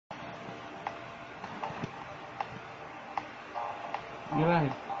You're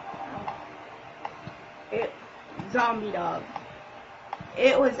right. Zombie dog.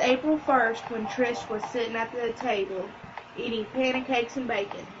 It was April 1st when Trish was sitting at the table eating pancakes and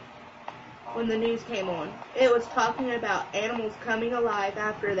bacon when the news came on. It was talking about animals coming alive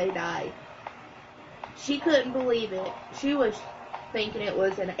after they died. She couldn't believe it. She was thinking it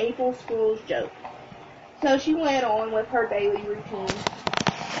was an April Fool's joke. So she went on with her daily routine.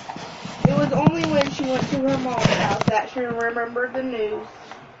 It was only when she went to her mom's house that she remembered the news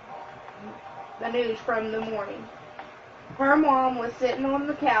from the morning. Her mom was sitting on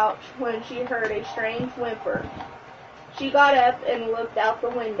the couch when she heard a strange whimper. She got up and looked out the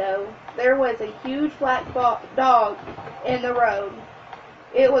window. There was a huge black dog in the road.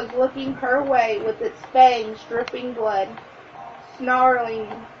 It was looking her way with its fangs dripping blood, snarling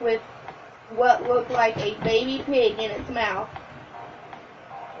with what looked like a baby pig in its mouth.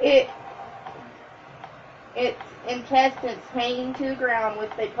 Its intestines hanging to the ground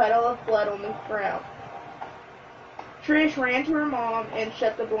with a puddle of blood on the ground. Trish ran to her mom and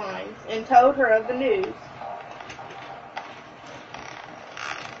shut the blinds and told her of the news.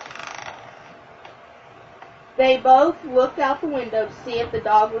 They both looked out the window to see if the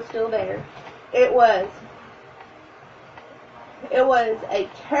dog was still there. It was. It was a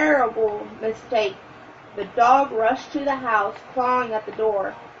terrible mistake. The dog rushed to the house, clawing at the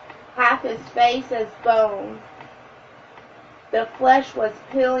door, half his face as bone. The flesh was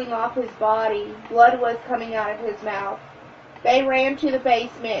peeling off his body. Blood was coming out of his mouth. They ran to the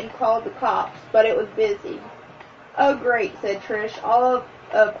basement and called the cops, but it was busy. Oh, great, said Trish.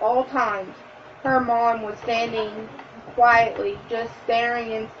 Of all times. Her mom was standing quietly, just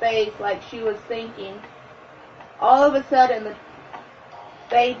staring in space like she was thinking. All of a sudden,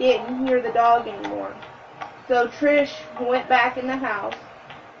 they didn't hear the dog anymore. So Trish went back in the house.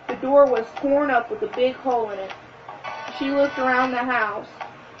 The door was torn up with a big hole in it. She looked around the house.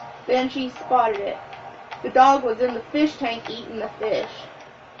 Then she spotted it. The dog was in the fish tank eating the fish.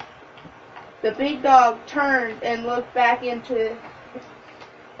 The big dog turned and looked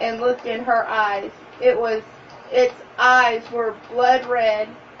in her eyes. Its eyes were blood red.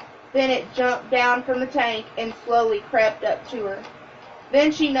 Then it jumped down from the tank and slowly crept up to her.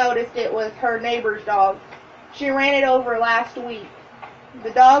 Then she noticed it was her neighbor's dog. She ran it over last week.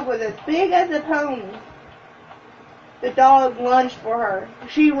 The dog was as big as a pony. The dog lunged for her.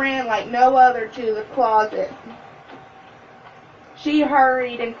 She ran like no other to the closet. She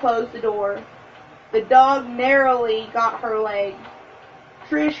hurried and closed the door. The dog narrowly got her leg.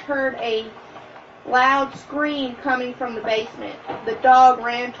 Trish heard a loud scream coming from the basement. The dog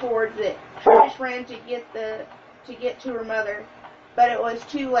ran towards it. Trish ran to get to her mother, but it was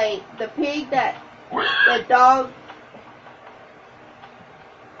too late. The pig that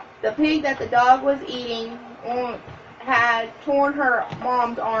the dog was eating had torn her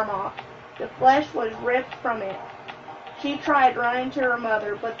mom's arm off. The flesh was ripped from it. She tried running to her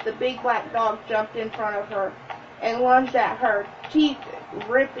mother, but the big black dog jumped in front of her and lunged at her, teeth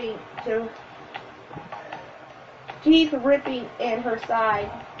ripping in her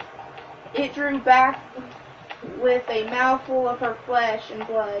side. It drew back with a mouthful of her flesh and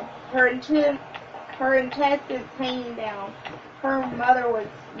blood, her intestines hanging down. Her mother was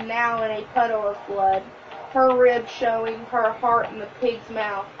now in a puddle of blood, her ribs showing, her heart in the pig's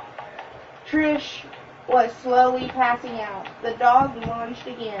mouth. Trish was slowly passing out. The dog lunged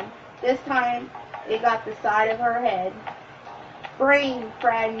again. This time it got the side of her head. Brain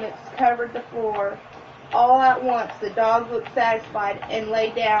fragments covered the floor. All at once the dog looked satisfied and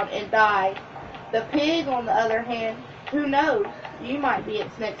lay down and died. The pig, on the other hand, who knows? You might be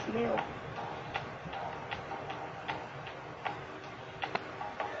its next meal.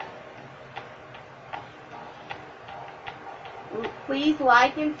 Please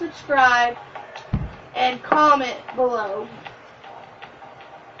like and subscribe and comment below.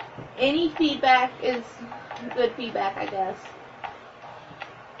 Any feedback is good feedback, I guess.